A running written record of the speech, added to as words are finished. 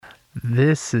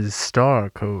This is Star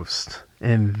Coast,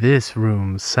 and this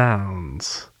room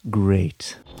sounds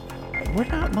great. We're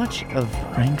not much of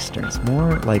pranksters,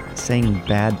 more like saying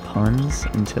bad puns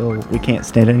until we can't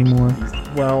stand it anymore.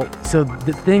 Well, so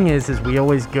the thing is we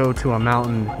always go to a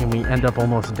mountain and we end up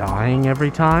almost dying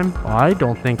every time. Well, I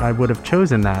don't think I would have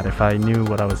chosen that if I knew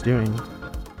what I was doing.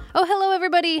 Oh, hello,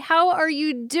 everybody. How are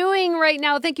you doing right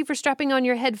now? Thank you for strapping on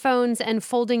your headphones and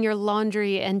folding your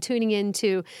laundry and tuning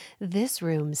into This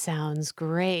Room Sounds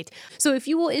Great. So if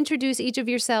you will introduce each of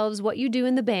yourselves, what you do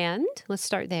in the band. Let's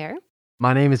start there.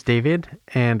 My name is David,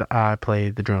 and I play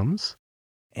the drums.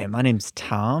 And my name's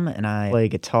Tom, and I play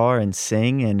guitar and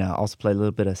sing, and also play a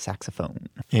little bit of saxophone.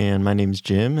 And my name's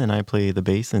Jim, and I play the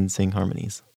bass and sing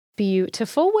harmonies.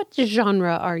 Beautiful. What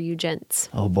genre are you, gents?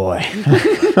 Oh, boy.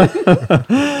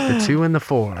 The 2 and the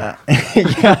 4.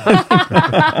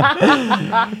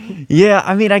 Yeah,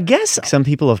 I mean, I guess some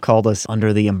people have called us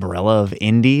under the umbrella of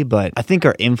indie, but I think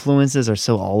our influences are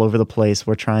so all over the place.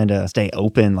 We're trying to stay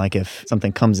open. Like if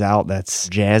something comes out that's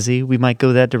jazzy, we might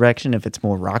go that direction. If it's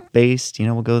more rock-based,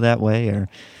 we'll go that way, or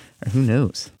who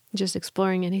knows? Just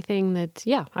exploring anything that,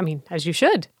 as you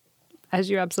should. As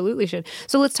you absolutely should.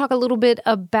 So let's talk a little bit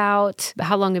about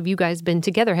how long have you guys been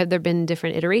together? Have there been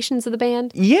different iterations of the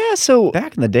band? Yeah, so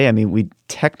back in the day, we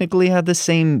technically had the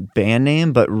same band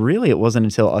name, but really it wasn't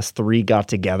until us three got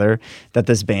together that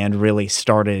this band really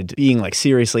started being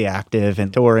seriously active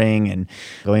and touring and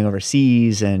going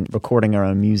overseas and recording our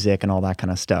own music and all that kind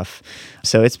of stuff.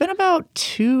 So it's been about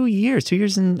 2 years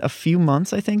and a few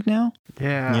months, I think now.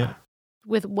 Yeah.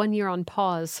 With 1 year on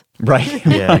pause. Right.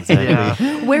 Yeah, exactly.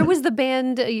 Yeah. Where was the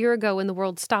band a year ago when the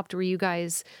world stopped? Were you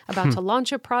guys about to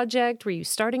launch a project? Were you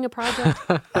starting a project?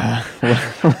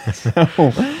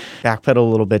 Backpedal a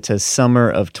little bit to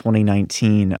summer of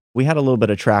 2019. We had a little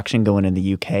bit of traction going in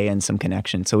the UK and some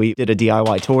connections. So we did a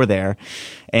DIY tour there,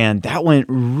 and that went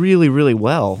really, really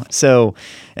well. So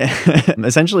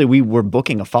essentially, we were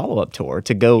booking a follow-up tour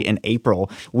to go in April.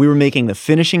 We were making the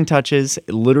finishing touches,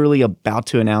 literally about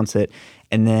to announce it.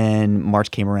 And then March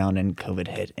came around and COVID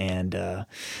hit, and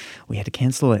we had to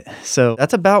cancel it. So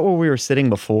that's about where we were sitting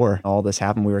before all this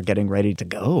happened. We were getting ready to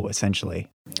go, essentially.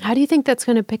 How do you think that's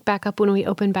going to pick back up when we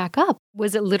open back up?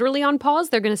 Was it literally on pause?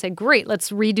 They're going to say, great,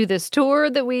 let's redo this tour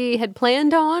that we had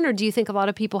planned on? Or do you think a lot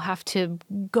of people have to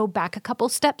go back a couple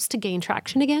steps to gain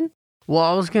traction again? Well,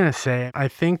 I was going to say, I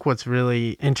think what's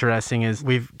really interesting is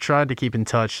we've tried to keep in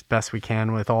touch best we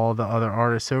can with all the other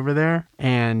artists over there.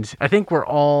 And I think we're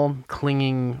all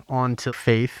clinging on to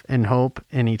faith and hope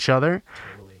in each other.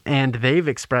 And they've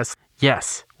expressed,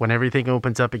 yes, when everything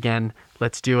opens up again,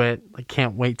 let's do it. I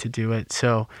can't wait to do it.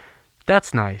 So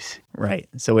that's nice. Right.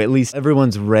 So at least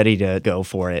everyone's ready to go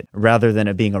for it. Rather than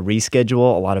it being a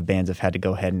reschedule, a lot of bands have had to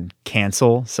go ahead and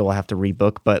cancel. So we'll have to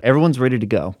rebook. But everyone's ready to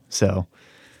go. So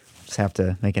just have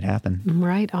to make it happen.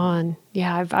 Right on.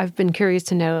 Yeah, I've been curious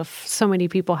to know if so many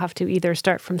people have to either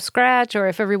start from scratch or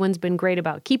if everyone's been great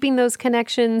about keeping those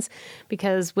connections.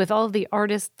 Because with all of the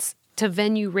artists to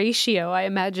venue ratio, I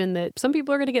imagine that some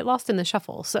people are going to get lost in the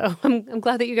shuffle. So I'm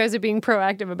glad that you guys are being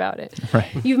proactive about it. Right.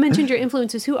 You've mentioned your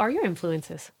influences. Who are your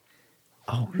influences?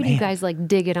 Oh, Who do you guys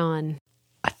dig it on?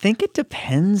 I think it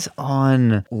depends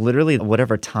on literally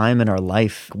whatever time in our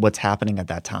life, what's happening at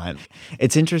that time.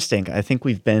 It's interesting. I think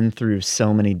we've been through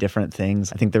so many different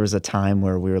things. I think there was a time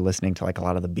where we were listening to a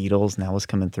lot of the Beatles, and that was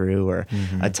coming through, or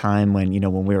a time when,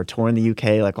 when we were touring the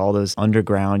UK, all those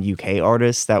underground UK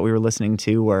artists that we were listening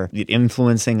to were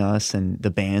influencing us and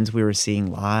the bands we were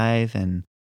seeing live. And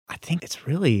I think it's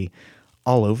really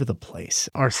all over the place.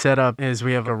 Our setup is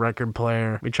we have a record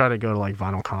player. We try to go to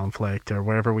Vinyl Conflict or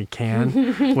wherever we can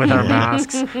with our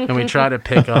masks, and we try to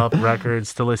pick up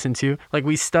records to listen to.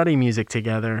 We study music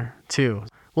together too.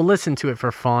 We'll listen to it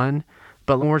for fun,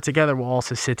 but when we're together, we'll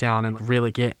also sit down and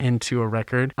really get into a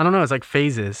record. I don't know, it's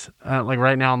phases.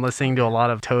 Right now I'm listening to a lot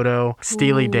of Toto,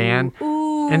 Steely Dan,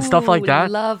 and stuff like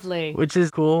that. Lovely. Which is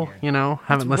cool, haven't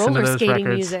It's listened to roller those skating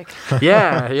records. Music.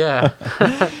 Yeah.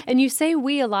 And you say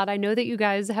we a lot. I know that you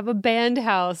guys have a band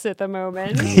house at the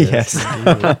moment. Yes.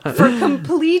 For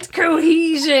complete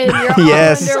cohesion, you're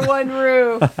Yes. all under one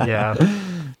roof. Yeah.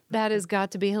 That has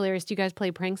got to be hilarious. Do you guys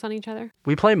play pranks on each other?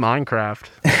 We play Minecraft.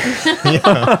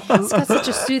 It's got such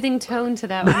a soothing tone to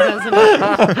that one, doesn't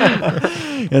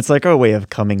it? It's our way of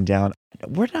coming down.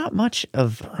 We're not much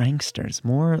of pranksters,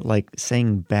 more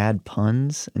saying bad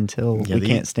puns until we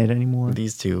can't stand it anymore.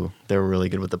 These two, they're really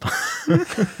good with the puns.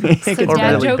 So Or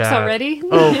dad really jokes bad. already?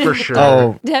 Oh, for sure.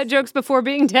 Oh, Dad jokes before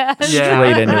being dad? Yeah.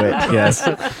 straight into it, yes.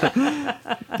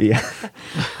 Yeah.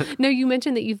 No, you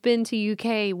mentioned that you've been to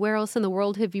UK. Where else in the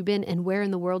world have you been, and where in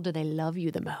the world do they love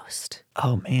you the most?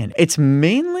 Oh man, it's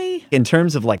mainly in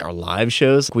terms of like our live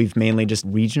shows, we've mainly just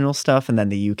regional stuff and then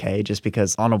the UK just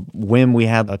because on a whim we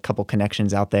have a couple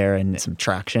connections out there and some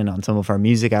traction on some of our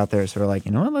music out there. So we're like,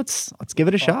 you know what, let's give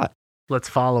it a shot. Let's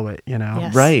follow it, you know?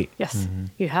 Yes. Right. Yes,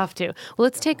 you have to. Well,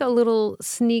 let's take a little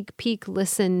sneak peek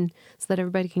listen so that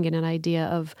everybody can get an idea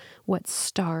of what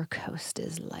Star Coast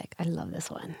is like. I love this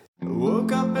one. I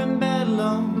woke up in bed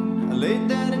alone. I laid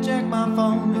down to check my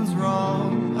phone. It's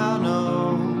wrong, I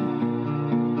know.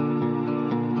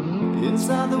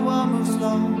 Inside the world moves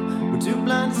slow. We're too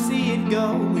blind to see it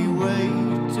go. We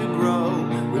wait to grow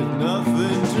with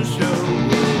nothing to show.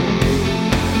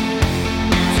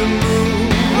 To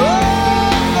move on,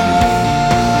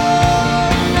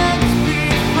 let's be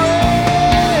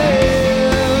friends.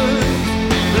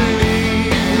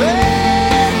 Believe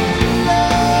in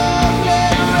love,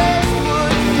 let rest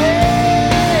what's dead.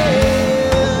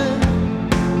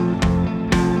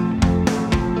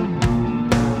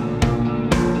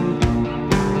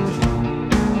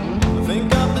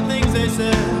 Think of the things they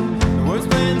said, the words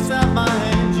play inside my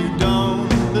head. You don't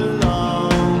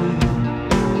belong.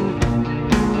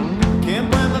 Can't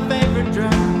wear my favorite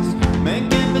dress. Men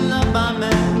can't be loved by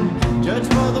men. Judge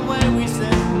for the way we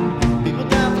sing. People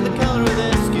die for the color of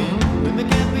their skin. Women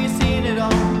can't be seen at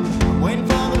all. I'm waiting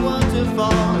for the world to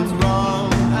fall. It's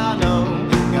wrong, I know.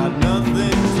 Got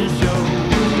nothing to show.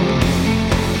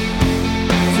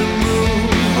 To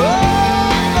move on.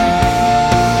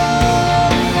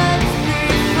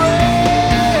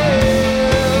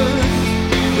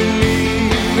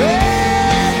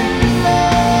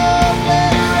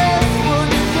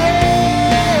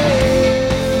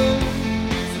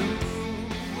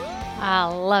 I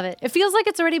love it. It feels like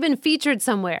it's already been featured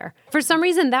somewhere. For some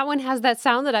reason, that one has that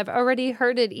sound that I've already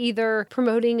heard it either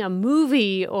promoting a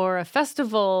movie or a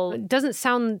festival. It doesn't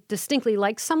sound distinctly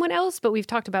like someone else, but we've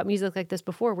talked about music like this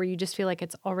before where you just feel like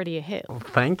it's already a hit.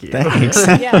 Thank you. Thanks.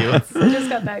 Yeah, it's just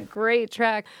got that great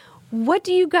track. What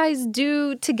do you guys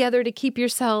do together to keep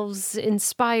yourselves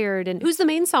inspired? And who's the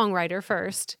main songwriter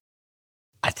first?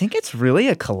 I think it's really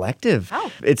a collective.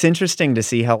 Oh. It's interesting to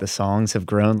see how the songs have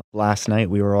grown. Last night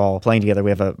we were all playing together.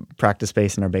 We have a practice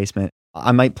space in our basement.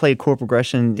 I might play chord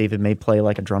progression. David may play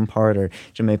like a drum part, or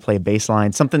Jim may play a bass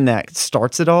line, something that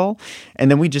starts it all. And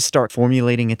then we just start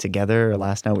formulating it together.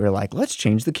 Last night we were like, let's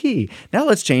change the key. Now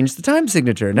let's change the time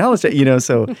signature. Now let's,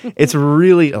 so it's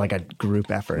really like a group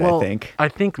effort, Well, I think. I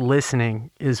think listening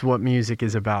is what music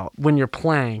is about. When you're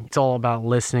playing, it's all about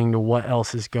listening to what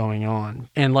else is going on.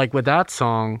 And like with that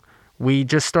song, we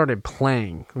just started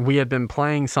playing. We had been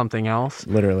playing something else.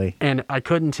 Literally. And I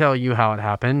couldn't tell you how it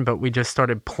happened, but we just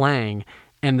started playing.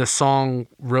 And the song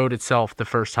wrote itself the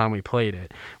first time we played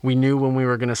it. We knew when we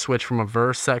were going to switch from a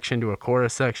verse section to a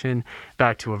chorus section,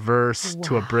 back to a verse,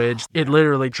 to a bridge. It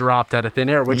literally dropped out of thin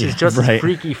air, which is just as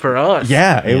freaky for us.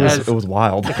 Yeah, it was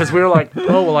wild. Because we were like,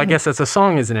 oh, well, I guess that's a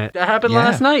song, isn't it? That happened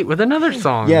last night with another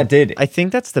song. Yeah, it did. I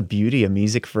think that's the beauty of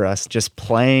music for us, just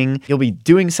playing. You'll be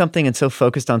doing something and so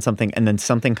focused on something, and then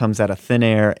something comes out of thin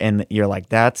air, and you're like,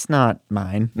 that's not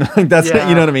mine. That's Yeah.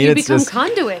 you know what I mean? You It's become just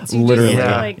conduits. You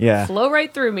literally, just flow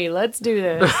right through me. Let's do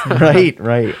this.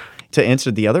 right. To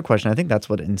answer the other question, I think that's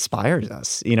what inspires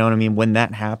us. You know what I mean? When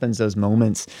that happens, those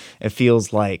moments, it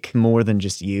feels like more than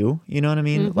just you. You know what I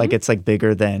mean? Like it's like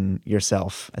bigger than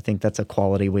yourself. I think that's a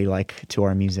quality we like to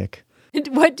our music.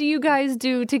 What do you guys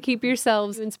do to keep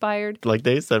yourselves inspired? Like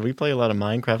they said, we play a lot of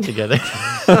Minecraft together.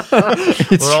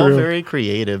 It's We're all true. very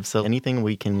creative, so anything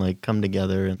we can like come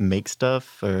together and make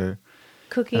stuff or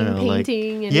Cooking, I don't know, like-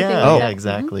 painting, anything yeah, like yeah, that?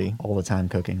 exactly. All the time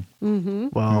cooking.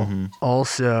 Well,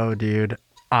 also, dude,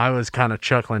 I was kind of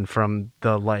chuckling from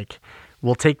the like,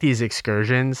 we'll take these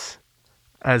excursions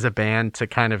as a band to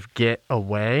kind of get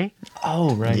away.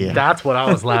 Oh, right. Yeah. That's what I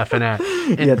was laughing at.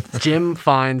 And Jim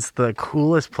finds the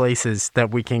coolest places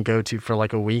that we can go to for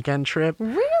like a weekend trip.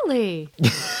 Really?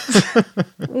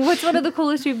 What's one of the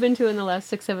coolest you've been to in the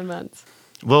last 6-7 months?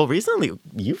 Well, recently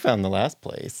you found the last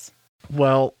place.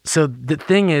 Well, so the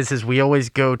thing is we always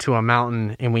go to a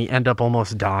mountain and we end up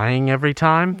almost dying every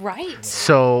time. Right.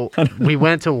 So we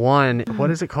went to one, what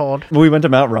is it called? We went to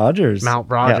Mount Rogers. Mount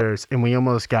Rogers, and we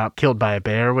almost got killed by a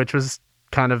bear, which was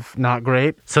kind of not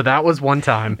great. So that was one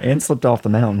time. And slipped off the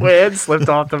mountain. We had slipped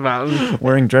off the mountain.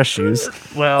 Wearing dress shoes.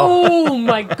 Well, Oh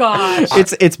my gosh.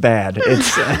 It's bad.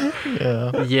 It's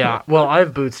yeah. Well, I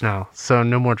have boots now, so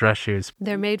no more dress shoes.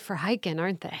 They're made for hiking,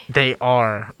 aren't they? They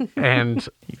are. And,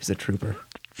 he was a trooper.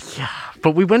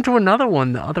 but we went to another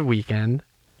one the other weekend,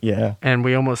 Yeah. and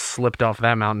we almost slipped off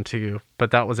that mountain too. But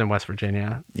that was in West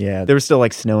Virginia. Yeah. There was still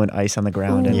like snow and ice on the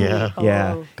ground. And, Yeah.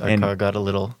 Yeah. Oh. Our car got a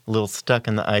little stuck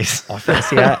in the ice.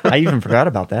 See, I even forgot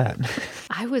about that.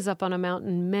 I was up on a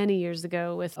mountain many years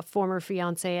ago with a former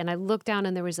fiance, and I looked down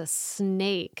and there was a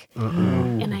snake.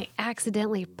 And I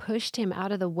accidentally pushed him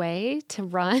out of the way to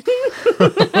run.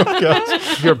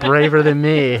 You're braver than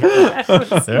me.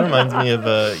 That reminds me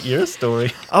of your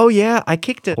story. Oh yeah, I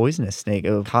kicked a poisonous snake,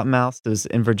 a cottonmouth. It was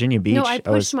in Virginia Beach. No, I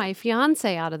pushed my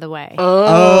fiance out of the way.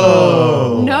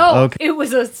 Oh. No, Okay. it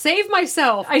was a save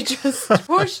myself. I just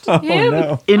pushed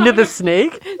him Into the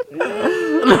snake?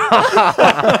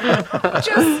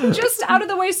 just out of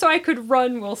the way so I could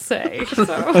run, we'll say. So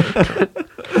that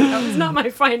was not my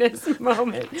finest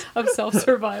moment of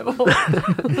self-survival.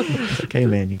 Okay,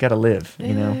 man, you gotta live,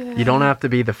 you know? You don't have to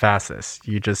be the fastest.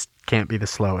 You just can't be the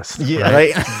slowest. Yeah.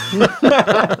 Right?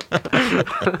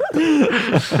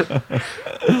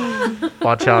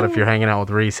 Watch out if you're hanging out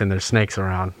with Reese and there's snakes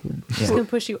around. Just going to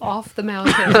push you off the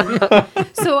mountain.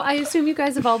 So I assume you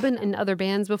guys have all been in other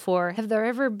bands before. Have there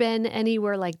ever been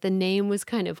anywhere like the name was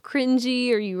kind of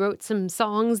cringy, or you wrote some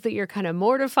songs that you're kind of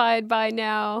mortified by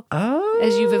now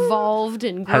as you've evolved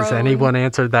and grown? Has anyone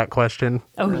answered that question?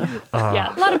 Oh, yeah.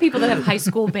 Yeah. A lot of people that have high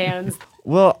school bands.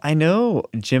 Well, I know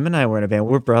Jim and I were in a band.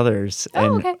 We're brothers.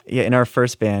 Oh, And okay. yeah, in our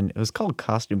first band, it was called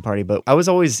Costume Party, but I was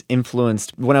always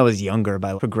influenced when I was younger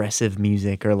by progressive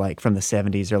music or like from the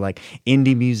 70s or like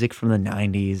indie music from the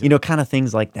 90s, you know, kind of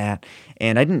things like that.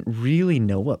 And I didn't really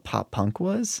know what pop punk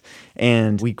was.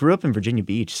 And we grew up in Virginia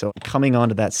Beach, so coming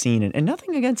onto that scene, and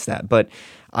nothing against that, but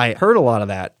I heard a lot of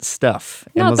that stuff.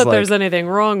 And Not was that like, there's anything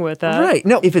wrong with that. Right.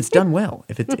 No, if it's done well.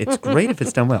 If it's great if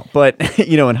it's done well. But,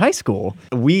 you know, in high school,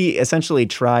 we essentially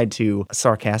tried to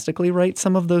sarcastically write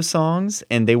some of those songs,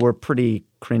 and they were pretty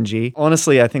cringy.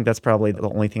 Honestly, I think that's probably the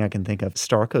only thing I can think of.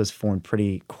 Starco's formed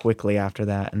pretty quickly after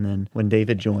that, and then when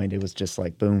David joined, it was just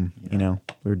like, boom, you know,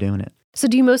 we were doing it. So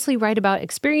do you mostly write about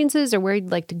experiences or where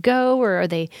you'd like to go, or are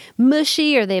they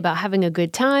mushy? Are they about having a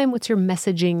good time? What's your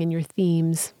messaging and your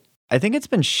themes? I think it's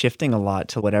been shifting a lot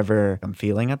to whatever I'm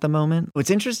feeling at the moment. What's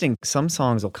interesting, some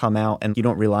songs will come out and you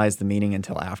don't realize the meaning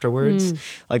until afterwards.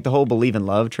 Like the whole Believe in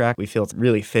Love track, we feel it's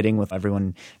really fitting with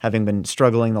everyone having been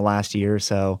struggling the last year or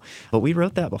so. But we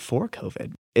wrote that before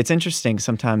COVID. It's interesting.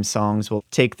 Sometimes songs will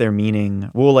take their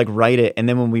meaning, we'll like write it, and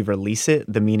then when we release it,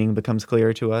 the meaning becomes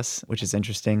clearer to us, which is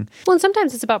interesting. Well, and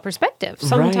sometimes it's about perspective.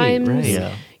 Sometimes right.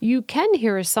 Yeah. you can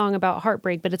hear a song about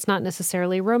heartbreak, but it's not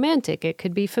necessarily romantic. It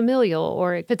could be familial,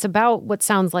 or if it's about what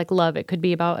sounds like love, it could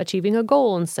be about achieving a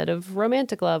goal instead of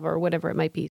romantic love or whatever it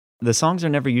might be. The songs are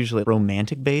never usually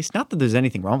romantic based. Not that there's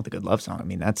anything wrong with a good love song. I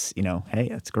mean, that's, you know, hey,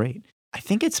 that's great. I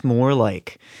think it's more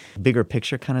like bigger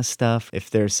picture kind of stuff. If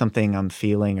there's something I'm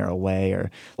feeling or away,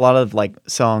 or a lot of like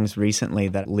songs recently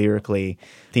that lyrically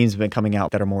themes have been coming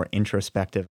out that are more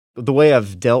introspective. The way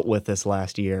I've dealt with this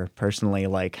last year personally,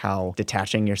 like how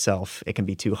detaching yourself, it can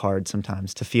be too hard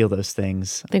sometimes to feel those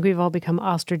things. I think we've all become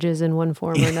ostriches in one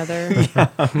form or another.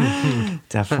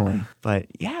 Definitely. But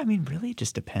yeah, I mean, really it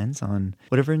just depends on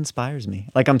whatever inspires me.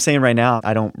 Like I'm saying right now,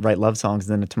 I don't write love songs,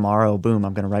 then tomorrow, boom,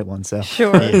 I'm going to write one. So,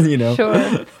 Sure. you know.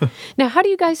 Sure. Now, how do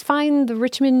you guys find the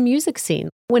Richmond music scene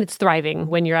when it's thriving,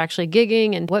 when you're actually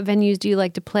gigging? And what venues do you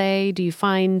like to play? Do you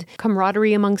find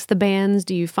camaraderie amongst the bands?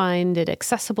 Do you find it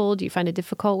accessible? Do you find it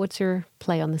difficult? What's your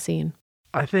play on the scene?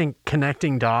 I think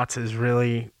connecting dots is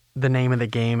really the name of the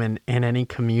game in any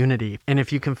community. And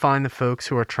if you can find the folks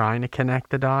who are trying to connect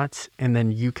the dots, and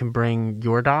then you can bring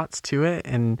your dots to it,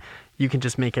 and you can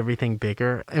just make everything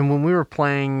bigger. And when we were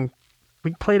playing,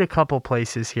 we played a couple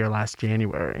places here last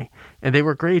January, and they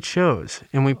were great shows.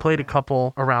 And we played a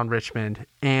couple around Richmond,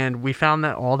 and we found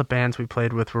that all the bands we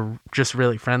played with were just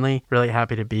really friendly, really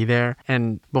happy to be there.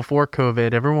 And before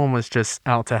COVID, everyone was just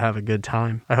out to have a good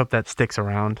time. I hope that sticks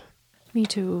around. Me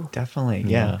too. Definitely,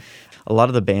 yeah. A lot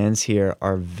of the bands here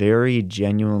are very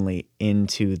genuinely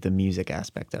into the music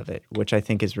aspect of it, which I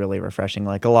think is really refreshing.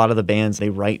 Like a lot of the bands, they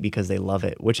write because they love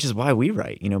it, which is why we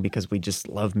write, you know, because we just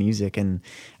love music and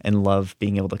love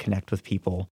being able to connect with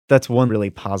people. That's one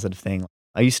really positive thing.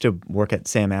 I used to work at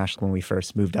Sam Ash when we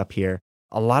first moved up here.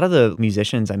 A lot of the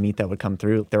musicians I meet that would come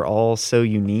through, they're all so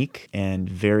unique and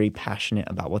very passionate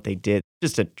about what they did.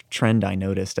 Just a trend I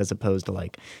noticed as opposed to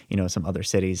like, you know, some other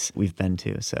cities we've been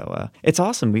to. So it's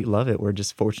awesome. We love it. We're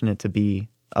just fortunate to be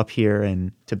up here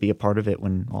and to be a part of it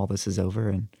when all this is over.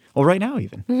 And well, right now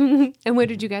even. And where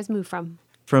did you guys move from?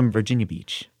 From Virginia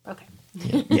Beach. Okay.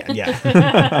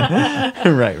 Yeah.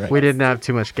 Right. We didn't have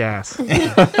too much gas.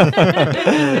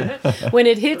 When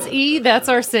it hits E, that's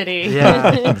our city.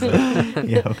 Yeah.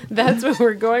 Yeah. That's what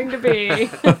we're going to be.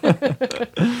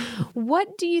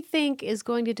 What do you think is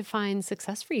going to define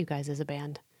success for you guys as a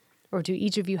band? Or do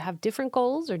each of you have different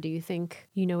goals? Or do you think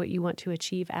you know what you want to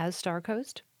achieve as Star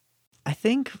Coast? I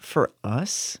think for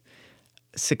us,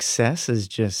 success is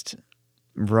just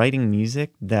writing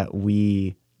music that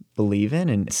we believe in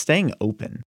and staying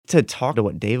open. To talk to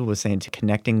what David was saying, to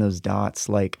connecting those dots,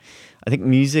 like I think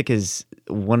music is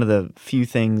one of the few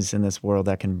things in this world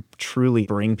that can truly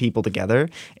bring people together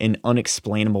in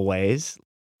unexplainable ways.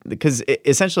 Because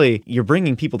essentially, you're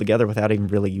bringing people together without even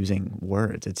really using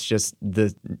words. It's just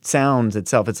the sounds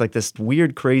itself. It's like this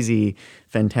weird, crazy,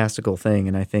 fantastical thing.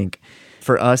 And I think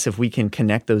for us, if we can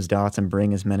connect those dots and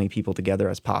bring as many people together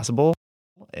as possible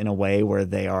in a way where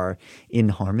they are in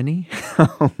harmony,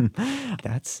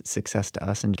 that's success to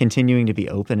us. And continuing to be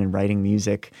open and writing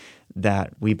music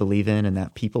that we believe in and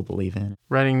that people believe in.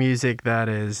 Writing music that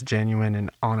is genuine and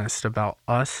honest about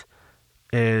us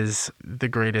is the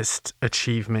greatest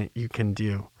achievement you can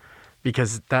do,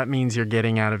 because that means you're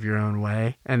getting out of your own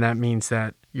way, and that means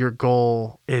that your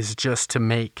goal is just to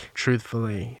make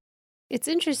truthfully. It's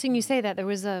interesting you say that. There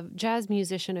was a jazz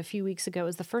musician a few weeks ago. It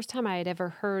was the first time I had ever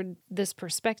heard this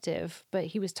perspective, but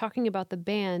he was talking about the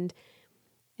band,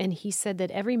 and he said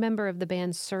that every member of the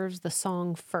band serves the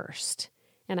song first.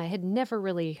 And I had never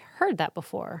really heard that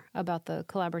before about the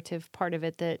collaborative part of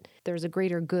it, that there's a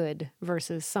greater good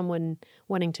versus someone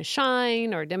wanting to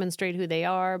shine or demonstrate who they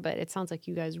are. But it sounds like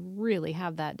you guys really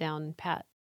have that down pat.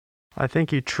 I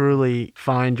think you truly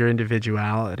find your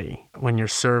individuality when you're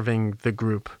serving the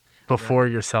group before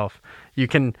yourself. You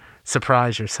can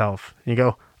surprise yourself. You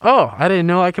go, oh, I didn't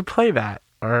know I could play that.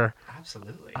 Or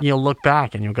Absolutely. you'll look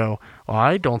back and you'll go, well,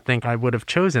 I don't think I would have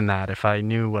chosen that if I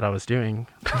knew what I was doing.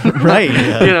 Right.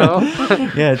 Yeah. You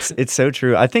know? Yeah, it's so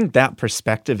true. I think that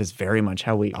perspective is very much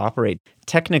how we operate.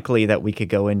 Technically, that we could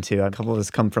go into, a couple of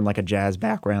us come from like a jazz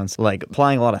background, so like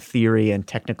applying a lot of theory and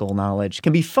technical knowledge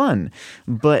can be fun,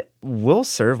 but we'll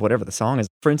serve whatever the song is.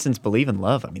 For instance, Believe in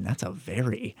Love. I mean, that's a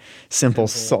very simple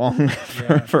song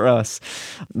for us.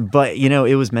 But, you know,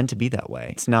 it was meant to be that way.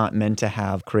 It's not meant to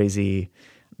have crazy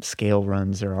scale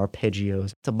runs or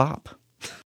arpeggios. It's a bop.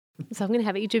 So I'm going to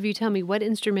have each of you tell me what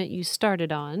instrument you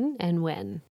started on and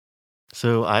when.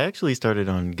 So I actually started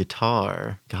on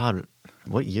guitar. God,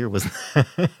 what year was that?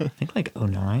 I think like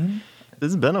 09? This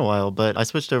has been a while, but I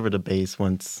switched over to bass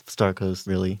once Star Coast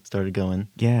really started going.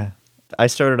 Yeah. I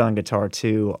started on guitar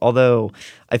too, although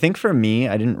I think for me,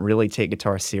 I didn't really take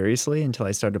guitar seriously until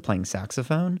I started playing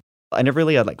saxophone. I never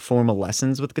really had like formal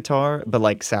lessons with guitar, but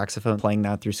like saxophone, playing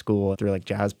that through school, through like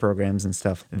jazz programs and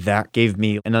stuff, that gave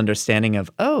me an understanding of,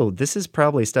 oh, this is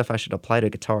probably stuff I should apply to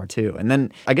guitar too. And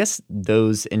then I guess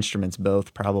those instruments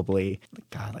both probably,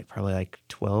 probably like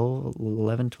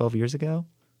 12 years ago.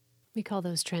 We call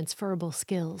those transferable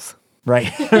skills.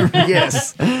 Right.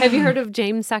 Yes. Have you heard of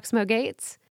James Saxmo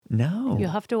Gates? No.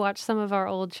 You'll have to watch some of our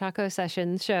old Chaco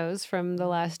Session shows from the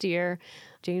last year.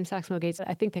 James Saxmo Gates,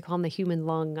 I think they call him the human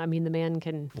lung. I mean, the man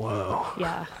can... Whoa.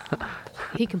 Yeah.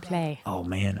 He can play. Oh,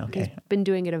 man. Okay. He's been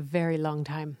doing it a very long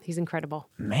time. He's incredible.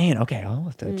 Man, okay. I'll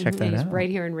have to check that He's out. right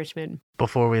here in Richmond.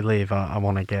 Before we leave, I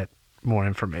want to get more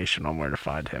information on where to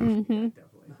find him.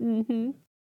 Mm-hmm. Mm-hmm.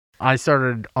 I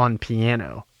started on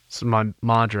piano. So my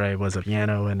madre was a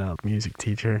piano and a music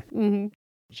teacher. Mm-hmm.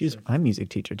 She was my music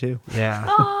teacher too. Yeah.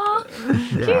 Aw,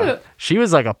 Yeah. cute. She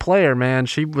was like a player, man.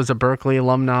 She was a Berkeley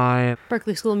alumni.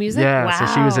 Berkeley School of Music? Yeah, Wow.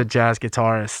 so she was a jazz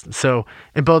guitarist. So,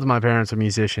 and both of my parents were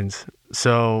musicians.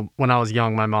 So when I was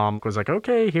young, my mom was like,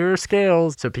 okay, here are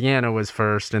scales. So piano was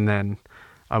first, and then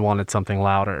I wanted something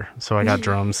louder. So I got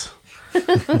drums.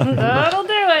 That'll do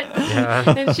it.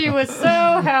 Yeah. And she was so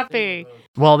happy.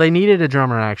 Well, they needed a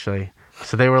drummer, actually.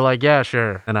 So they were like, yeah,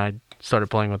 sure. And I started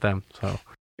playing with them. So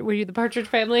Were you the Partridge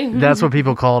Family? that's what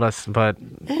people called us, but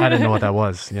I didn't know what that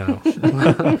was, you know.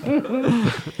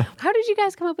 How did you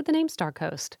guys come up with the name Star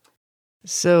Coast?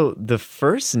 So the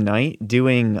first night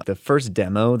doing the first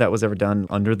demo that was ever done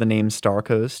under the name Star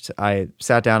Coast, I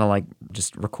sat down and like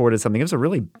just recorded something. It was a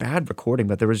really bad recording,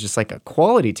 but there was just like a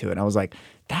quality to it. And I was like,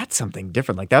 that's something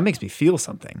different. Like that makes me feel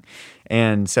something.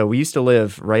 And so we used to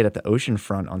live right at the ocean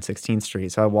front on 16th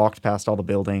Street. So I walked past all the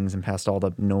buildings and past all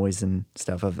the noise and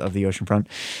stuff of the ocean front.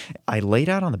 I laid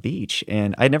out on the beach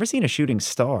and I'd never seen a shooting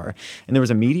star. And there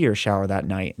was a meteor shower that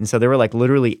night. And so there were like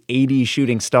literally 80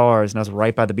 shooting stars. And I was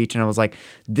right by the beach and I was like,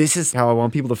 this is how I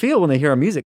want people to feel when they hear our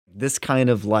music. This kind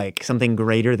of like something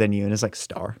greater than you. And it's like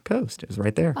Star Coast. It was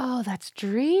right there. Oh, that's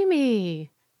dreamy.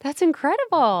 That's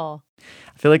incredible.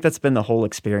 I feel like that's been the whole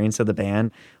experience of the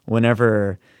band.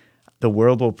 Whenever the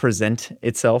world will present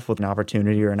itself with an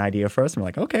opportunity or an idea for us, and we're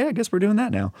like, okay, I guess we're doing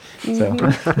that now. So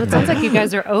Well, it sounds like you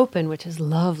guys are open, which is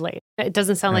lovely. It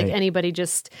doesn't sound like Right. anybody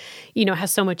just,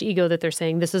 has so much ego that they're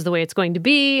saying this is the way it's going to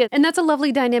be. And that's a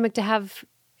lovely dynamic to have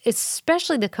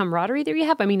especially the camaraderie that you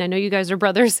have. I mean, I know you guys are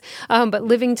brothers, but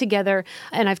living together,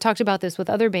 and I've talked about this with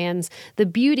other bands, the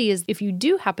beauty is if you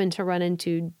do happen to run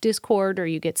into discord or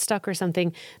you get stuck or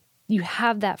something, you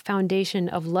have that foundation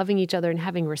of loving each other and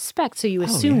having respect. So you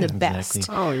assume the best.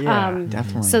 Oh, yeah.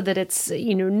 Definitely. So that it's,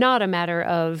 not a matter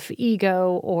of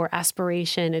ego or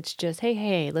aspiration. It's just,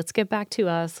 hey, let's get back to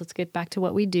us. Let's get back to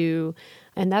what we do.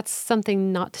 And that's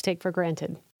something not to take for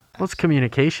granted. Well, it's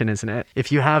communication, isn't it? If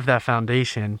you have that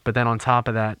foundation, but then on top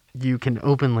of that, you can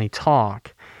openly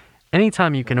talk.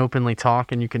 Anytime you can openly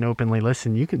talk and you can openly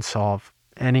listen, you can solve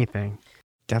anything.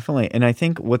 Definitely. And I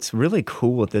think what's really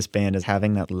cool with this band is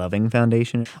having that loving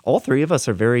foundation. All three of us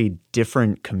are very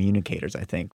different communicators, I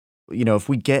think. If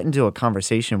we get into a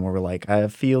conversation where we're like, I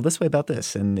feel this way about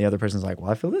this, and the other person's like,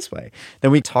 well, I feel this way,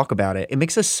 then we talk about it. It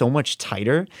makes us so much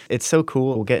tighter. It's so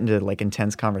cool. We'll get into like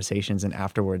intense conversations and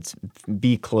afterwards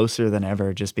be closer than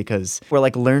ever just because we're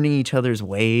like learning each other's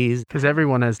ways. Because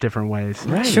everyone has different ways.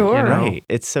 Right. Sure. Right.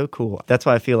 It's so cool. That's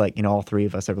why I feel like, all three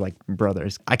of us are like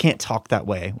brothers. I can't talk that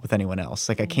way with anyone else.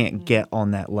 Like I can't get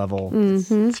on that level.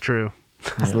 It's true.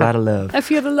 There's a lot of love. I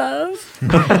feel the love.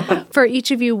 For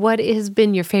each of you, what has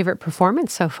been your favorite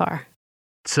performance so far?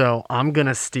 So I'm going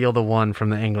to steal the one from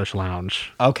the English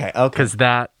Lounge. Okay. Because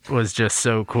that was just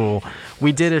so cool.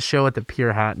 We did a show at the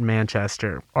Pier Hat in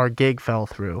Manchester. Our gig fell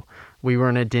through. We were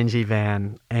in a dingy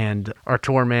van, and our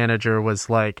tour manager was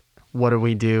like, what do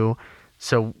we do?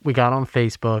 So we got on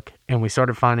Facebook, and we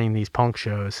started finding these punk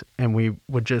shows, and we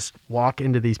would just walk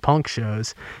into these punk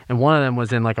shows. And one of them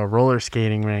was in like a roller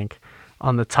skating rink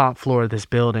on the top floor of this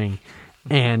building.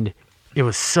 And it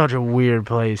was such a weird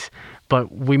place.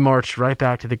 But we marched right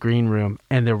back to the green room,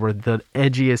 and there were the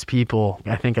edgiest people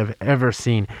I think I've ever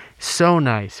seen. So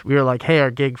nice. We were like, hey,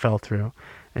 our gig fell through.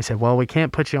 I said, well, we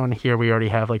can't put you on here. We already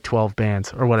have like 12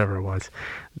 bands or whatever it was.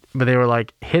 But they were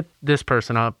like, hit this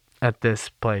person up at this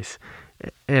place.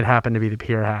 It happened to be the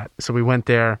Pier Hat. So we went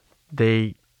there.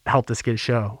 They helped us get a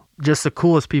show. Just the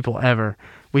coolest people ever.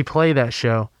 We play that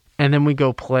show, and then we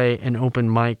go play an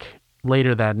open mic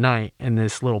later that night in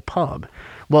this little pub.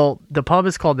 Well, the pub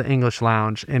is called the English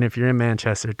Lounge, and if you're in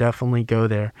Manchester, definitely go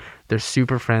there. They're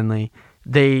super friendly.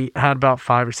 They had about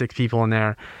 5 or 6 people in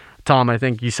there. Tom, I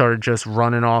think you started just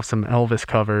running off some Elvis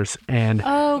covers, and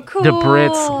Oh, cool. the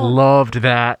Brits loved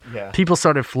that. Yeah. People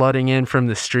started flooding in from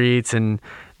the streets, and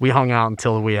we hung out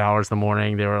until the wee hours of the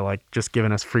morning. They were like just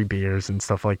giving us free beers and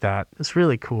stuff like that. It's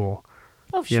really cool.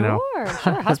 Oh, you know. sure.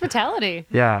 Hospitality.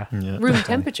 Yeah. Room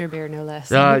temperature beer, no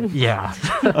less. Yeah.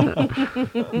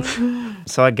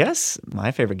 So I guess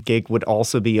my favorite gig would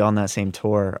also be on that same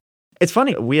tour. It's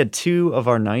funny, we had 2 of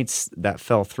our nights that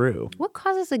fell through. What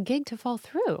causes a gig to fall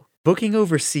through? Booking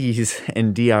overseas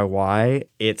and DIY,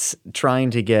 it's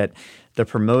trying to get the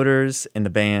promoters and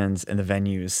the bands and the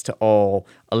venues to all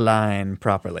align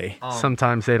properly.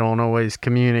 Sometimes they don't always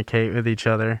communicate with each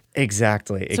other.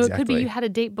 Exactly. So it could be you had a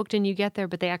date booked and you get there,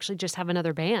 but they actually just have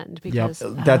another band because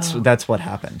That's what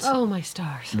happened. oh my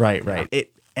stars. Right.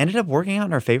 It ended up working out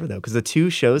in our favor, though, because the 2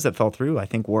 shows that fell through, I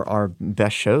think, were our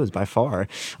best shows by far.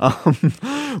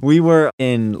 We were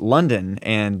in London,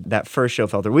 and that first show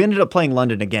fell through. We ended up playing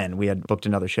London again. We had booked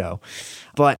another show.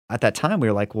 But at that time, we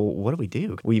were like, well, what do we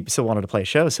do? We still wanted to play a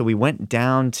show, so we went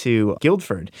down to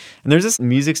Guildford. And there's this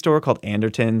music store called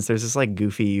Anderton's. There's this, like,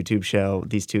 goofy YouTube show,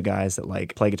 these 2 guys that,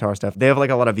 like, play guitar stuff. They have, like,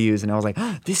 a lot of views, and I was like,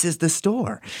 oh, this is the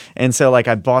store. And so, like,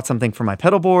 I bought something for my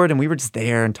pedal board, and we were just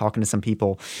there and talking to some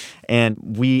people. And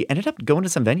we ended up going to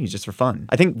some venues just for fun.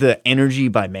 I think the energy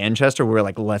by Manchester, where we were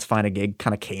like, let's find a gig,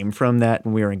 kind of came from that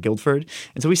when we were in Guildford.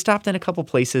 And so we stopped in a couple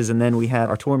places, and then we had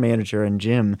our tour manager and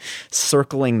Jim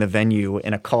circling the venue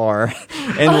in a car.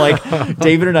 And like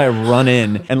David and I run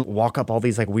in and walk up all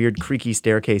these like weird creaky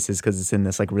staircases because it's in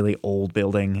this like really old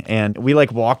building. And we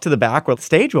like walk to the back where the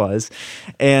stage was.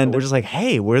 And we're just like,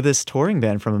 hey, we're this touring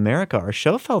band from America. Our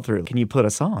show fell through. Can you put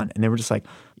us on? And they were just like,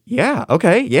 yeah,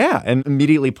 okay, yeah. And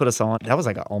immediately put us on. That was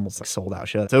like almost like sold out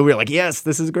show. So we were like, yes,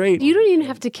 this is great. You don't even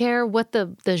have to care what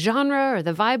the genre or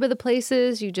the vibe of the place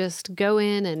is. You just go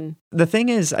in and... The thing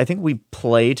is, I think we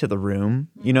play to the room.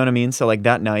 You know what I mean? So like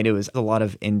that night, it was a lot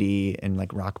of indie and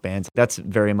like rock bands. That's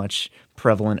very much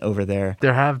prevalent over there.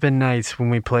 There have been nights when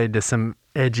we played to some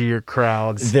edgier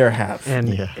crowds. There have. And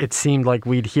it seemed like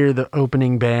we'd hear the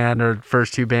opening band or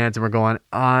first 2 bands and we're going,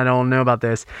 I don't know about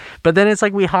this. But then it's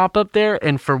like we hop up there,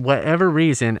 and for whatever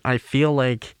reason, I feel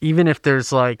like even if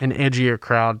there's like an edgier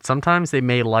crowd, sometimes they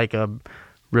may like a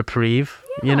reprieve.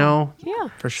 you know? Yeah.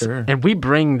 For sure. And we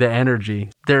bring the energy.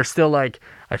 They're still like,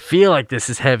 I feel like this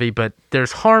is heavy, but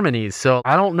there's harmonies, so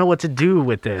I don't know what to do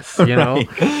with this, you know?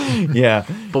 Yeah.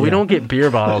 But we don't get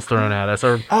beer bottles thrown at us,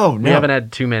 or Oh, we no. haven't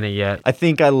had too many yet. I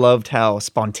think I loved how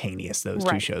spontaneous those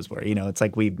two Right. shows were. You know, it's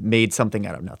like we made something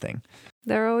out of nothing.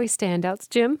 There are always standouts,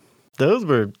 Jim. Those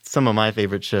were some of my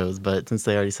favorite shows, but since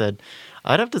they already said,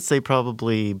 I'd have to say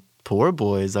probably Poor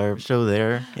Boys, our show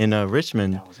there in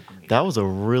Richmond. That was a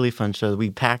really fun show. We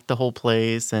packed the whole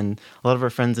place, and a lot of our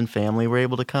friends and family were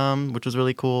able to come, which was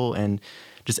really cool. And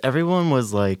just everyone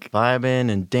was like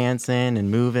vibing and dancing and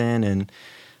moving, and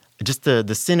just the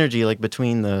synergy like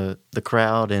between the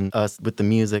crowd and us with the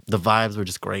music. The vibes were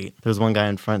just great. There was one guy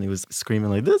in front who was screaming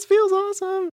like, "This feels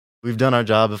awesome." We've done our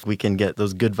job if we can get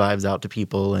those good vibes out to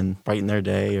people and brighten their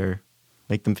day or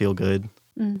make them feel good.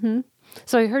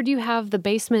 So I heard you have the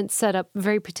basement set up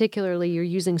very particularly. You're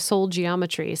using soul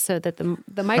geometry so that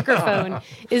the microphone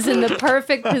is in the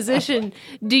perfect position.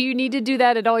 Do you need to do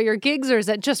that at all your gigs, or is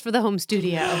that just for the home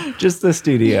studio? Just the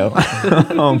studio.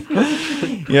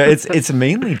 Yeah, it's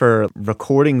mainly for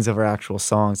recordings of our actual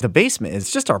songs. The basement is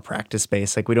just our practice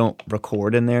space. Like we don't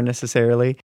record in there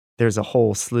necessarily. There's a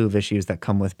whole slew of issues that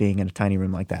come with being in a tiny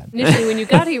room like that. Initially, when you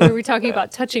got here, we were talking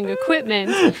about touching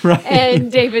equipment,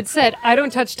 and David said, "I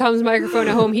don't touch Tom's microphone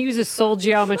at home. He uses soul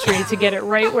geometry to get it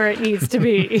right where it needs to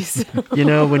be." So, You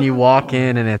know, when you walk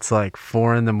in and it's like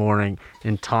 4 a.m.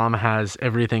 and Tom has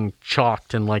everything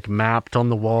chalked and like mapped on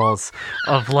the walls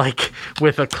of like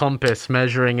with a compass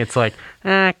measuring, it's like,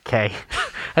 okay.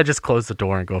 I just close the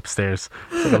door and go upstairs.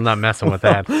 It's like, I'm not messing with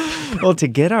that. Well, to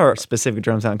get our specific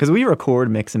drum sound, because we record,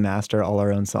 mix, and master all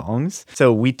our own songs.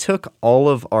 So we took all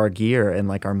of our gear and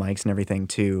like our mics and everything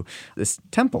to this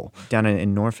temple down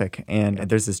in Norfolk. And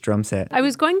there's this drum set. I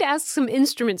was going to ask some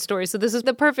instrument stories, so this is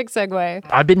the perfect segue.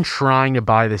 I've been trying to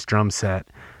buy this drum set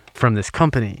from this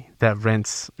company that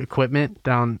rents equipment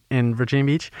down in Virginia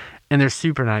Beach, and they're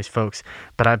super nice folks.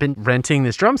 But I've been renting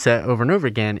this drum set over and over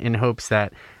again in hopes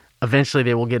that eventually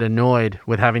they will get annoyed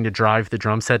with having to drive the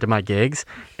drum set to my gigs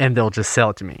and they'll just sell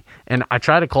it to me. And I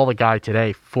tried to call the guy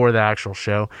today for the actual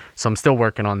show, so I'm still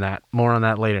working on that. More on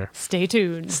that later. Stay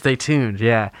tuned. Stay tuned,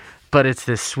 yeah. But it's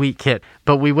this sweet kit.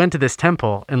 But we went to this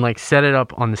temple and like set it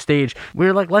up on the stage. We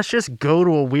were like, let's just go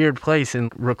to a weird place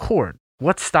and record.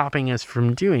 What's stopping us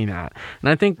from doing that? And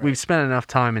I think we've spent enough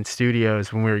time in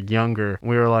studios when we were younger.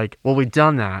 We were like, well, we've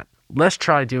done that. Let's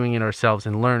try doing it ourselves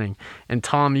and learning. And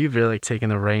Tom, you've really taken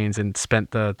the reins and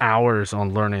spent the hours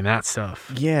on learning that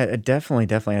stuff. Yeah, definitely.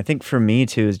 I think for me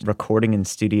too is recording in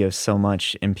studio so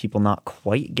much and people not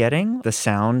quite getting the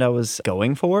sound I was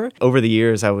going for. Over the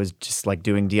years, I was just like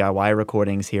doing DIY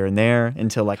recordings here and there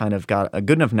until I kind of got a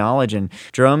good enough knowledge. And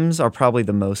drums are probably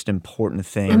the most important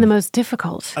thing. And the most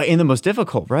difficult. In the most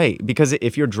difficult, right? Because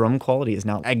if your drum quality is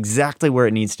not exactly where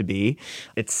it needs to be,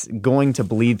 it's going to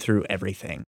bleed through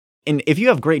everything. And if you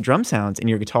have great drum sounds and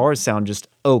your guitars sound just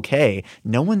okay,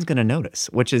 no one's going to notice,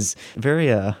 which is very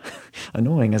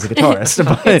annoying as a guitarist.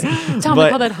 Tom would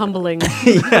call that humbling.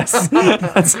 Yes,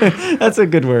 that's a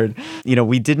good word. You know,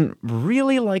 we didn't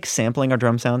really like sampling our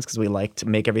drum sounds because we like to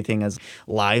make everything as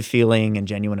live feeling and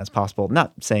genuine as possible.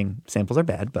 Not saying samples are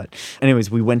bad, but anyways,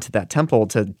 we went to that temple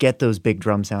to get those big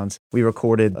drum sounds. We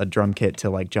recorded a drum kit to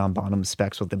like John Bonham's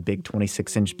specs with the big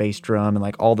 26-inch bass drum and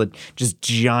like all the just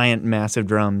giant massive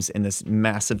drums in this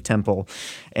massive temple.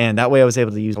 And that way I was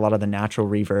able to use a lot of the natural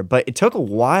reverb. But it took a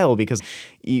while because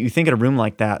you think in a room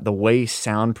like that, the way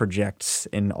sound projects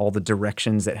in all the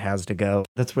directions it has to go,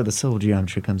 that's where the soul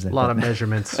geometry comes in. A lot of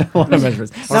measurements. A lot of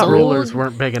measurements. Our rulers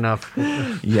weren't big enough.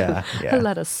 Yeah. A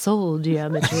lot of soul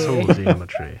geometry. Soul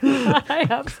geometry. I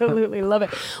absolutely love it.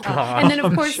 And then,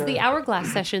 of course, the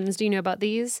Hourglass sessions. Do you know about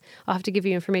these? I'll have to give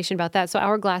you information about that. So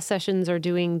Hourglass sessions are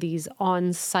doing these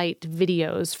on-site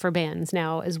videos for bands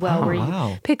now as well, where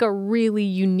you pick a really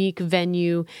unique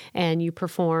venue and you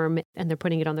perform, and they're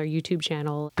putting it on their YouTube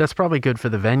channel. That's probably good for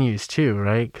the venues too,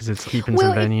 right? Because it's keeping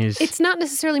some venues. It's not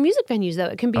necessarily music venues, though.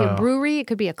 It can be a brewery. It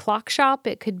could be a clock shop.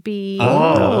 It could be...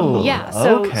 Yeah.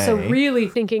 So really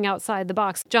thinking outside the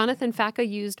box. Jonathan Facca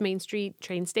used Main Street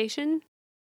train station,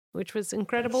 which was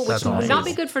incredible, which would not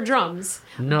be good for drums.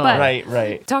 No. But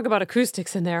Right. talk about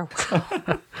acoustics in there.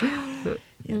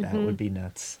 Yeah, that would be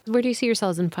nuts. Where do you see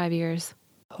yourselves in 5 years?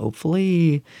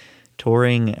 Hopefully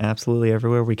touring absolutely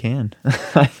everywhere we can.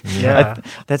 Yeah.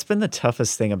 That's been the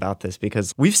toughest thing about this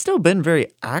because we've still been very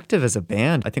active as a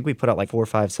band. I think we put out like 4 or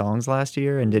 5 songs last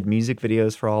year and did music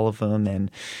videos for all of them and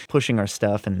pushing our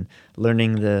stuff and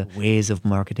learning the ways of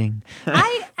marketing.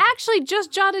 I actually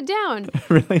just jotted down.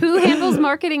 Who handles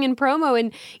marketing and promo?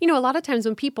 And, a lot of times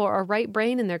when people are right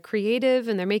brain and they're creative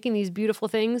and they're making these beautiful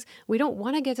things, we don't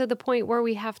want to get to the point where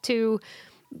we have to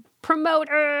promote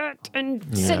it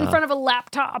and sit in front of a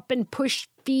laptop and push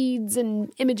feeds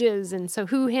and images. And so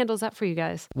who handles that for you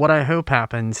guys? What I hope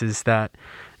happens is that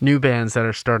new bands that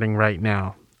are starting right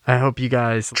now, I hope you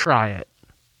guys try it.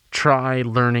 Try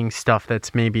learning stuff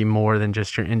that's maybe more than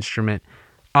just your instrument.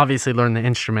 Obviously learn the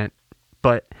instrument,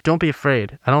 but don't be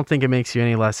afraid. I don't think it makes you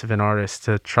any less of an artist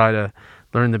to try to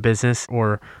learn the business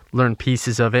or learn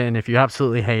pieces of it. And if you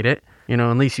absolutely hate it,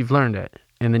 at least you've learned it.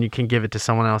 And then you can give it to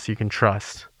someone else you can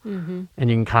trust. And you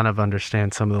can kind of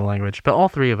understand some of the language. But all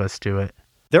three of us do it.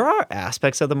 There are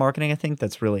aspects of the marketing, I think,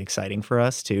 that's really exciting for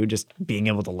us, too, just being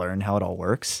able to learn how it all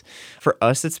works. For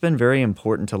us, it's been very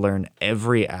important to learn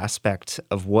every aspect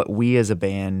of what we as a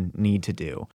band need to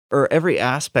do, or every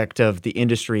aspect of the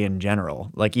industry in general.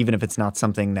 Like, even if it's not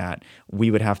something that we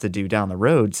would have to do down the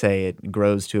road, say it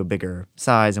grows to a bigger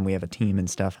size and we have a team and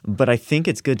stuff. But I think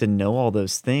it's good to know all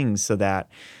those things so that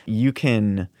you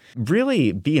can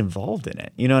really be involved in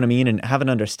it, you know what I mean? And have an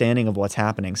understanding of what's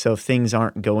happening. So if things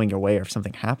aren't going your way or if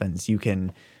something happens, you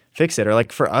can fix it. Or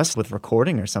like for us with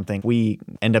recording or something, we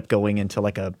end up going into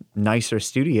like a nicer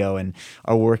studio and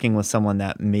are working with someone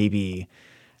that maybe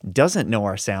doesn't know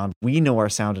our sound. We know our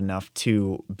sound enough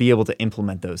to be able to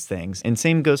implement those things. And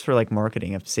same goes for like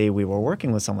marketing. If say we were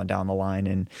working with someone down the line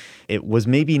and it was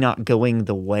maybe not going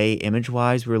the way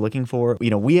image-wise we were looking for,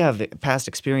 we have past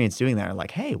experience doing that. We're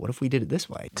like, hey, what if we did it this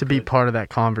way? To be part of that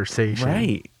conversation.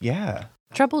 Right. Yeah.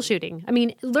 Troubleshooting. I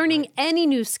mean, learning any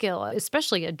new skill,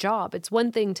 especially a job, it's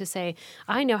one thing to say,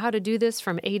 I know how to do this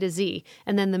from A to Z.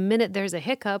 And then the minute there's a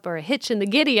hiccup or a hitch in the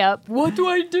giddy up, what do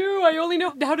I do? I only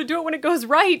know how to do it when it goes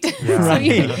right.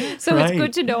 So it's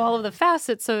good to know all of the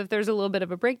facets. So if there's a little bit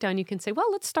of a breakdown, you can say, well,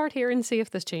 let's start here and see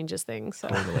if this changes things. So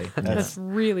Totally. that's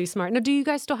really smart. Now, do you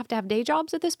guys still have to have day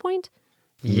jobs at this point?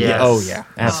 Yes. Oh, yeah.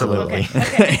 Absolutely.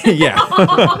 Okay. Yeah.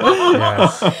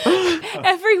 Yes.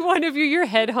 Every one of you, your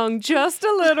head hung just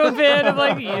a little bit. I'm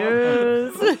like,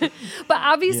 yes. But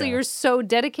obviously, you're so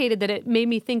dedicated that it made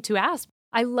me think to ask.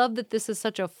 I love that this is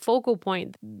such a focal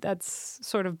point that's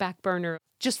sort of back burner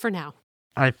just for now.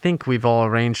 I think we've all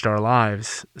arranged our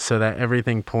lives so that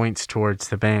everything points towards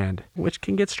the band, which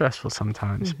can get stressful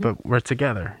sometimes, but we're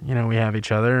together. We have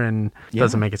each other and it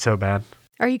doesn't make it so bad.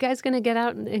 Are you guys going to get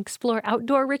out and explore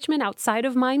outdoor Richmond outside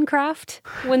of Minecraft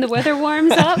when the weather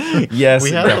warms up? Yes,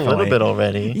 We have definitely. a little bit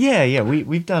already. Yeah.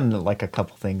 We've done like a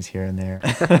couple things here and there.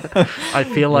 I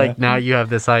feel like now you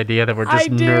have this idea that we're I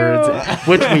just do. nerds,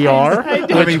 which we are,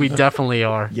 which we definitely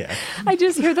are. Yeah. I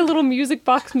just hear the little music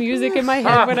box music in my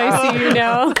head when I see you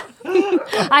now.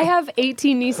 I have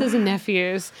 18 nieces and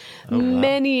nephews,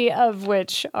 many of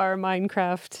which are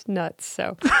Minecraft nuts.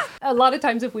 So a lot of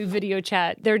times if we video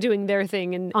chat, they're doing their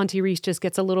thing and Auntie Reese just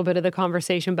gets a little bit of the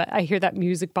conversation, but I hear that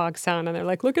music box sound and they're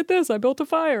like, look at this, I built a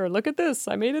fire. Look at this,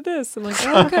 I made it this. I'm like,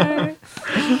 okay,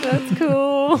 that's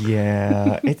cool.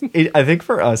 Yeah. I think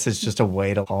for us, it's just a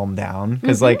way to calm down.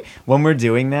 Because like when we're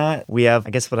doing that, we have, I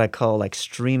guess what I call like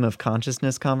stream of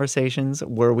consciousness conversations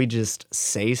where we just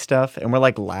say stuff and we're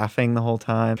like laughing the whole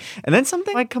time. And then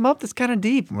something might come up that's kind of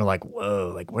deep. And we're like,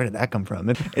 whoa, like where did that come from?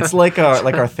 It's like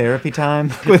our therapy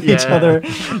time with each other.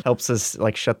 Helps us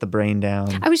like shut the brain down.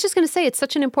 I was just going to say, it's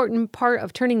such an important part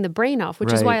of turning the brain off,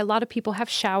 which is Right. why a lot of people have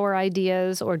shower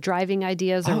ideas or driving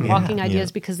ideas or walking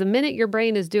ideas, because the minute your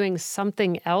brain is doing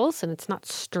something else and it's not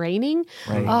straining,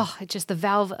 it just, the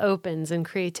valve opens and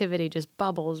creativity just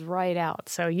bubbles right out.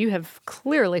 So you have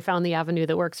clearly found the avenue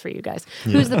that works for you guys.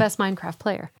 Who's the best Minecraft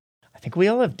player? I think we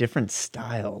all have different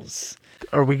styles.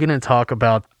 Are we going to talk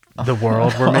about the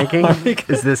world we're making?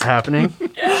 Is this happening?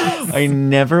 I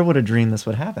never would have dreamed this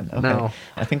would happen. Okay. No.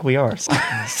 I think we are.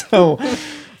 So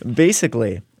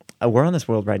basically, we're on this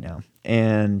world right now.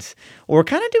 And we're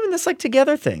kind of doing this like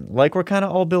together thing. Like we're kind of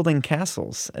all building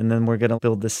castles and then we're going to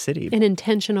build this city. An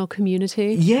intentional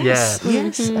community. Yes,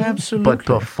 absolutely. But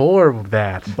before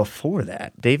that, Before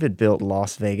that, David built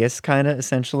Las Vegas kind of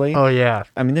essentially. oh yeah,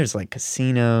 I mean, there's like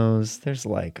casinos, there's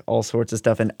like all sorts of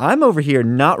stuff. And I'm over here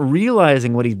not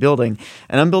realizing what he's building.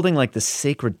 And I'm building like the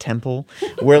sacred temple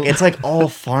where it's like all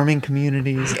farming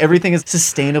communities. Everything is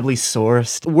sustainably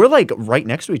sourced. We're like right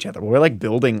next to each other. We're like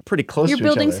building pretty close You're to each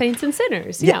other. building saints and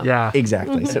sinners. Yeah. yeah.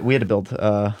 Exactly. So we had to build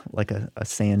like a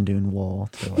sand dune wall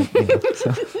to like,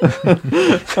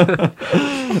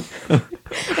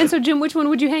 And so, Jim, which one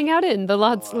would you hang out in? The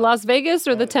Las Vegas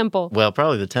or the Temple? Well,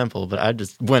 probably the temple, but I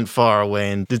just went far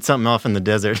away and did something off in the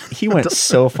desert. He went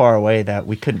so far away that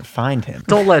we couldn't find him.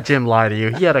 Don't let Jim lie to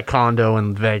you. He had a condo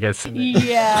in Vegas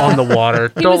Yeah. on the water.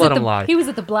 Don't let him lie. He was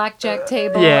at the blackjack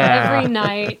table Yeah. every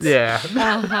night. Yeah.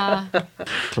 Uh-huh.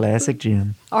 Classic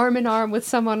Jim. Arm in arm with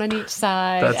someone on each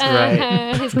side. That's right.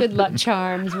 Uh-huh. His good luck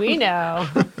charms, we know.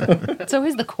 So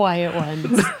is the quiet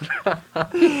ones.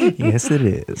 Yes, it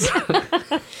is.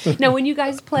 Now, when you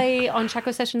guys play on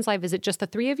Chaco Sessions Live, is it just the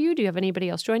three of you? Do you have anybody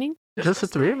else joining? Just the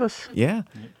three of us. Yeah.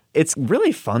 It's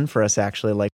really fun for us,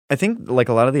 actually. Like, I think like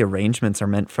a lot of the arrangements are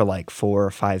meant for like 4 or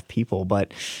 5 people,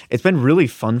 but it's been really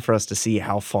fun for us to see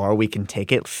how far we can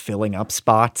take it, filling up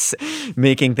spots,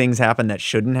 making things happen that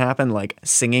shouldn't happen, like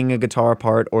singing a guitar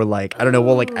part, or like, I don't know,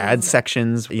 we'll like add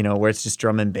sections, you know, where it's just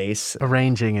drum and bass.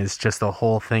 Arranging is just a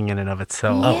whole thing in and of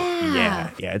itself. Yeah,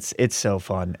 it's so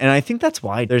fun. And I think that's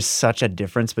why there's such a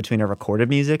difference between our recorded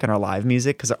music and our live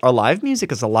music, because our live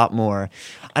music is a lot more,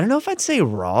 I don't know if I'd say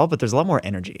raw, but there's a lot more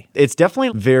energy. It's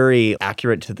definitely very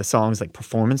accurate to the songs, like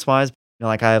performance-wise. You know,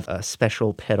 like I have a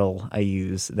special pedal I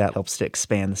use that helps to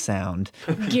expand the sound.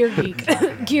 Gear geek.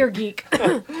 Gear geek.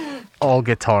 All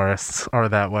guitarists are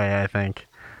that way, I think.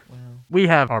 We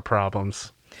have our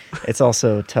problems. It's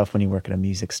also tough when you work at a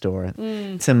music store.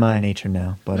 It's in my nature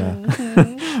now, but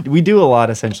we do a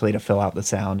lot essentially to fill out the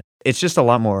sound. It's just a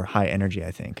lot more high energy, I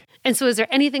think. And so is there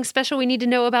anything special we need to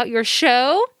know about your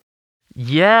show?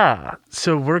 Yeah.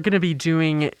 So we're going to be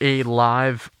doing a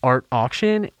live art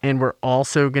auction, and we're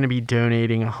also going to be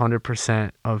donating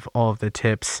 100% of all of the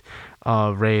tips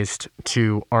raised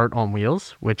to Art on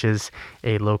Wheels, which is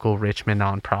a local Richmond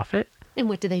nonprofit. And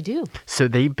what do they do? So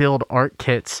they build art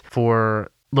kits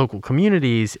for local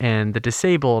communities and the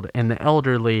disabled and the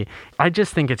elderly. I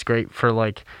just think it's great for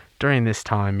like during this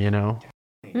time, you know.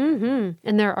 Mm-hmm.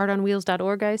 And they're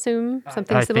artonwheels.org, I assume?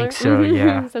 Something I similar? think so,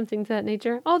 yeah. Something to that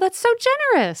nature. Oh, that's so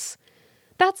generous.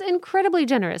 That's incredibly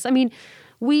generous. I mean,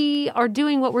 we are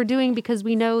doing what we're doing because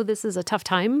we know this is a tough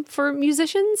time for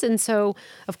musicians. And so,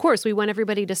 of course, we want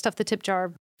everybody to stuff the tip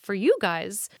jar for you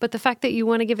guys. But the fact that you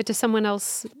want to give it to someone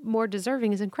else more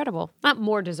deserving is incredible. Not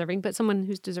more deserving, but someone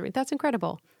who's deserving. That's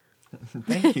incredible.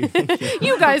 Thank you.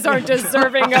 You guys aren't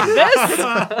deserving of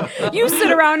this. You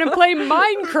sit around and play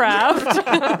Minecraft.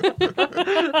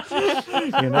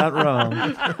 You're not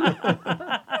wrong.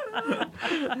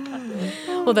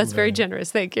 Well, that's very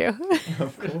generous. Thank you.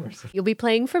 Of course. You'll be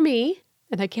playing for me,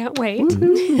 and I can't wait.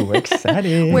 We're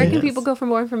excited. Where can people go for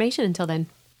more information until then?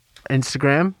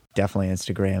 Instagram. Definitely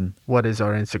Instagram. What is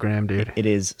our Instagram, dude? It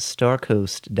is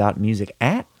starcoast.music,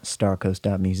 at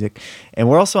starcoast.music. And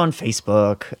we're also on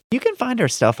Facebook. You can find our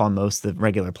stuff on most of the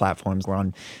regular platforms. We're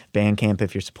on Bandcamp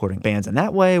if you're supporting bands in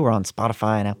that way. We're on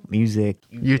Spotify and Apple Music.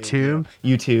 YouTube.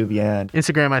 YouTube, yeah.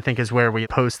 Instagram, I think, is where we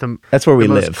post them. That's where we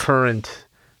the live. Most current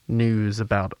news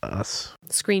about us.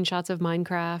 Screenshots of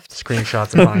Minecraft.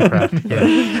 Screenshots of Minecraft.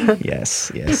 Yeah.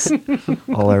 Yes.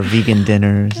 All our vegan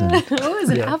dinners. And It was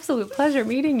an absolute pleasure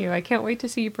meeting you. I can't wait to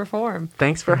see you perform.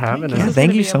 Thanks for having yeah, us.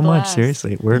 thank gonna you be a so much. blast.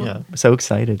 Seriously, we're so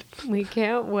excited. We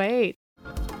can't wait.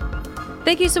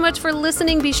 Thank you so much for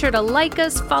listening. Be sure to like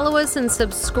us, follow us, and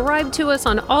subscribe to us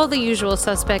on all the usual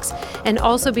suspects. And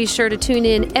also be sure to tune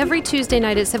in every Tuesday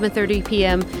night at 7:30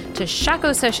 p.m. to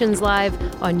Chaco Sessions Live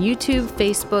on YouTube,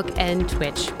 Facebook, and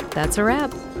Twitch. That's a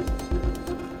wrap.